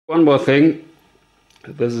One more thing,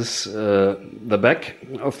 this is the back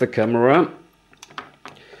of the camera.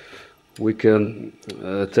 We can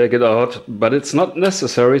take it out, but it's not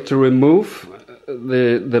necessary to remove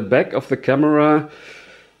the back of the camera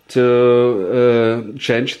to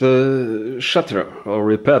change the shutter or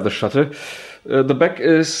repair the shutter. The back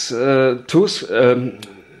is four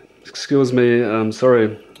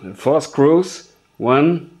screws,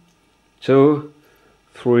 1, 2,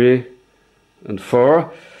 3 and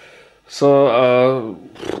 4. So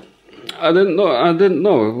I didn't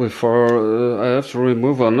know before I have to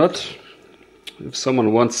remove or not. If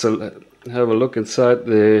someone wants to have a look inside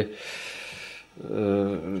the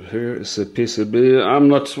here is the PCB. I'm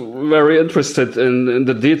not very interested in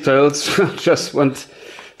the details. Just want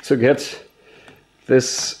to get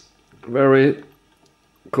this very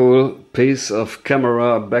cool piece of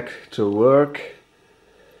camera back to work.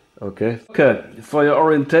 Okay. For your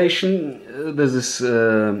orientation, this is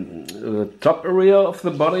the top area of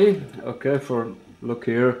the body. Okay. Look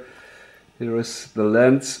here. Here is the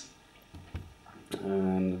lens,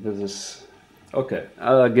 and this is okay.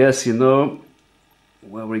 I guess you know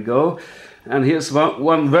where we go. And here's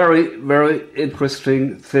one very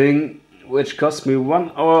interesting thing, which cost me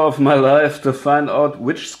 1 hour of my life to find out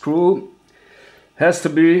which screw has to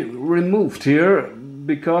be removed here,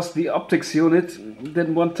 because the optics unit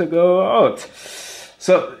didn't want to go out.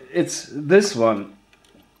 So it's this one.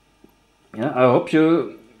 Yeah, I hope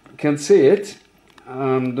you can see it.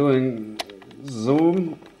 I'm doing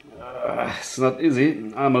zoom. It's not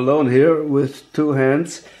easy. I'm alone here with 2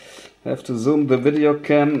 hands. I have to zoom the video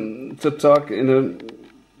cam to talk in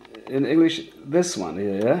English. This one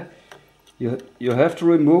here, yeah. You have to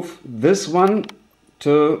remove this one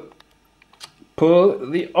to pull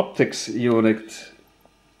the optics unit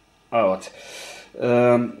out.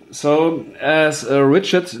 So as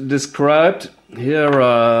Richard described, here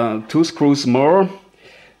are 2 screws more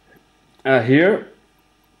here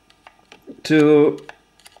to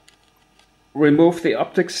remove the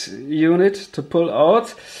optics unit to pull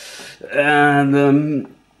out. And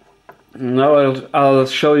now I'll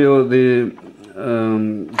show you the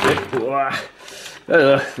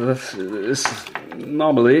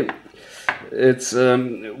normally it's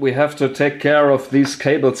we have to take care of these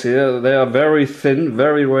cables here. They are very thin,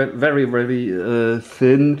 very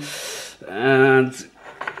thin, and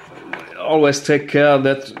always take care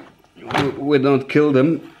that we don't kill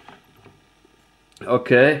them.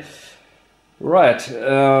 Okay, right.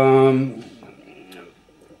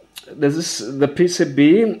 This is the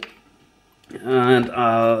PCB, and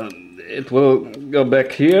it will go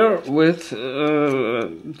back here with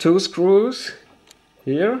 2 screws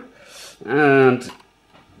here. And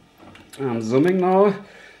I'm zooming now.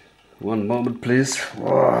 One moment, please.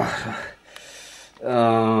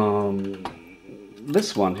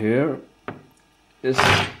 This one here is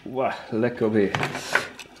lekker.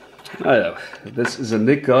 This is a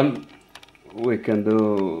Nikon. We can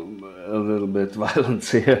do a little bit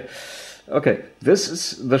violence here. Okay, this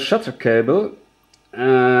is the shutter cable,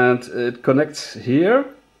 and it connects here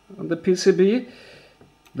on the PCB.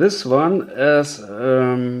 This one, as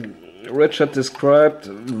Richard described,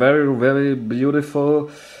 very beautiful.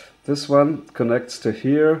 This one connects to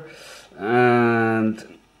here, and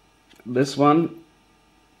this one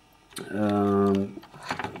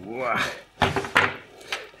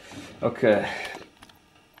okay.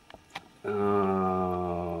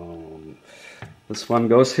 This one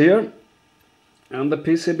goes here on the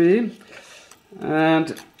PCB,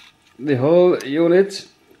 and the whole unit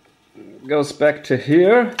goes back to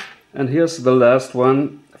here, and here's the last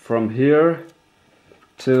one from here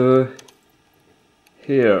to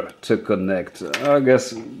here to connect. I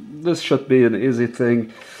guess this should be an easy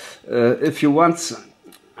thing. If you want to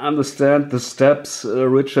understand the steps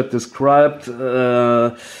Richard described,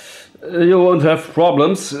 you won't have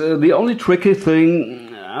problems. The only tricky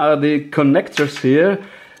thing are the connectors here,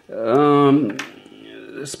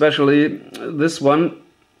 especially this one,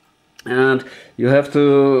 and you have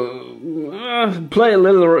to play a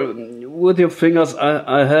little with your fingers.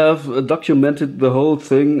 I have documented the whole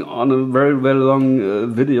thing on a very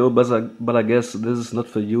long video, but I guess this is not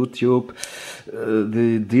for YouTube,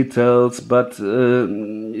 the details, but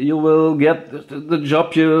you will get the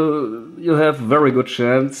job. You have very good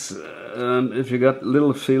chance if you got a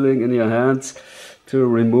little feeling in your hands to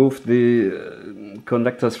remove the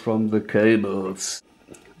connectors from the cables.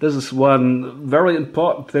 This is one very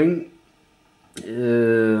important thing.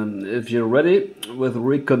 If you're ready with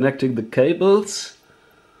reconnecting the cables,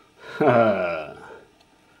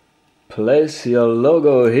 place your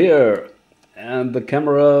logo here, and the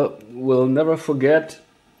camera will never forget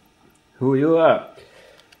who you are.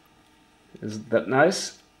 Isn't that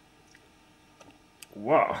nice?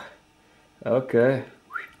 Wow. Okay.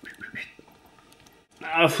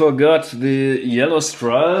 I forgot the yellow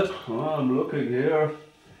stripe. Oh, I'm looking here.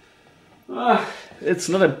 It's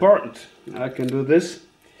not important. I can do this.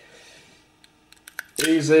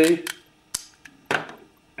 Easy.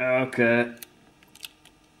 Okay.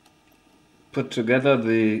 Put together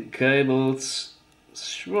the cables.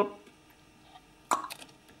 Swoop.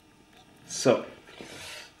 So.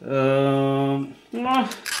 There's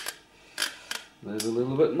a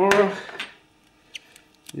little bit more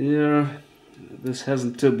here. This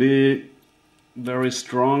hasn't to be very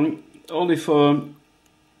strong, only for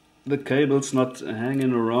the cables not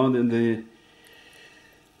hanging around in the...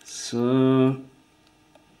 So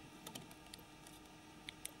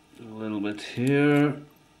a little bit here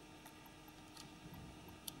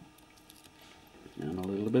and a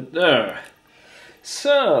little bit there.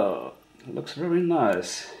 So it looks very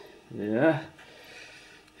nice. Yeah.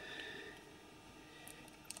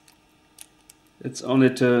 It's only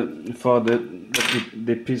for the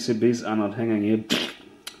PCBs are not hanging here.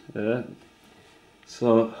 Yeah.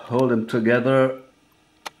 So hold them together.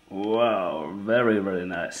 Wow, very, very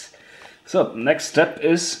nice. So next step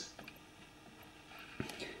is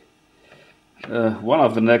one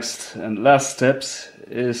of the next and last steps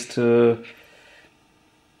is to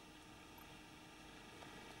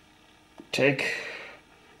take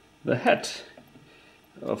the head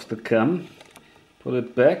of the cam, put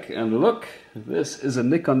it back, and look, this is a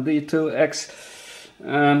Nikon D2X.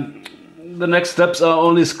 The next steps are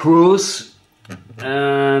only screws,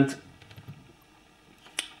 and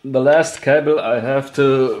the last cable I have to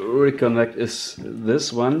reconnect is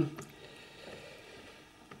this one.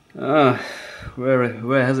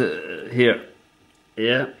 Where has it? Here.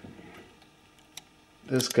 Yeah.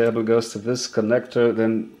 This cable goes to this connector,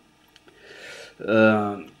 then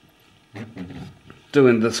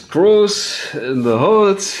doing the screws in the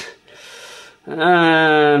holes,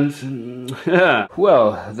 and yeah,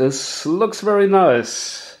 well, this looks very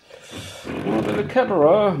nice. Over the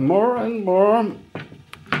camera, more and more.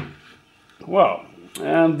 Wow,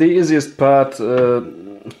 and the easiest part,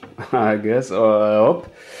 I guess, or I hope,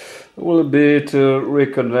 will be to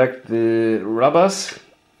reconnect the rubbers,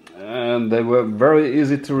 and they were very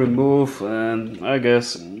easy to remove, and I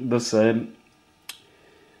guess the same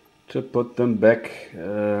to put them back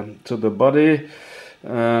to the body.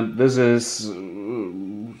 And this is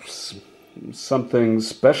something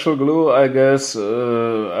special glue, I guess.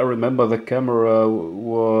 I remember the camera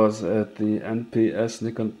was at the NPS,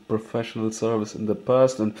 Nikon Professional Service, in the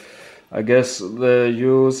past, and I guess they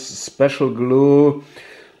use special glue,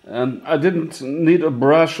 and I didn't need a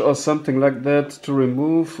brush or something like that to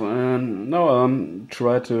remove, and now I'm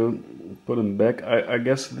trying to put them back. I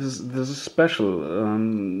guess this is special.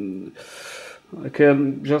 I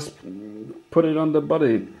can just put it on the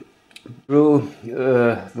body.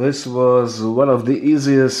 This was one of the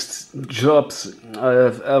easiest jobs I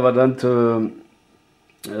have ever done to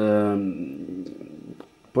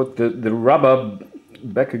put the rubber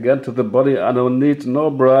back again to the body. I don't need no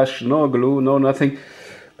brush, no glue, no nothing.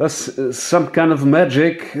 That's some kind of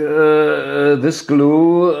magic. This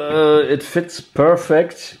glue, it fits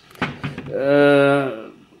perfect. I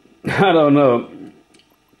don't know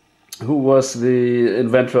who was the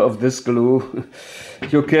inventor of this glue.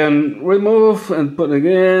 You can remove and put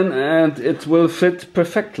again, and it will fit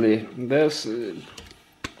perfectly. There's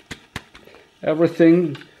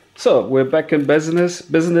everything. So we're back in business.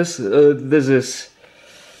 This is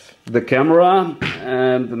the camera,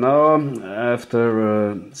 and now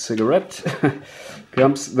after a cigarette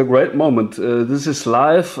comes the great moment. This is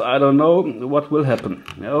live. I don't know what will happen.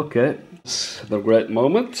 Okay, it's the great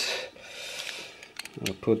moment.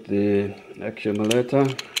 I'll put the accumulator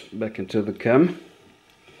back into the cam.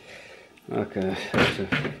 Okay.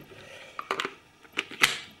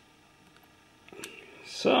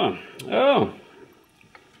 So, oh,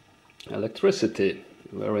 electricity,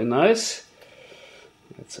 very nice.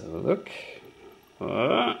 Let's have a look.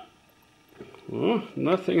 Oh,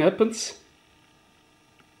 nothing happens.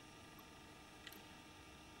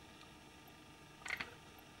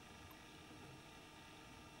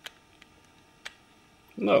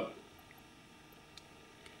 No.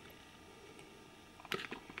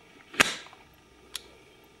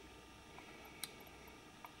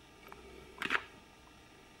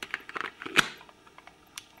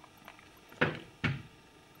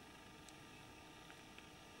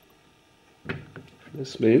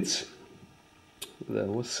 This means there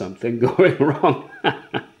was something going wrong.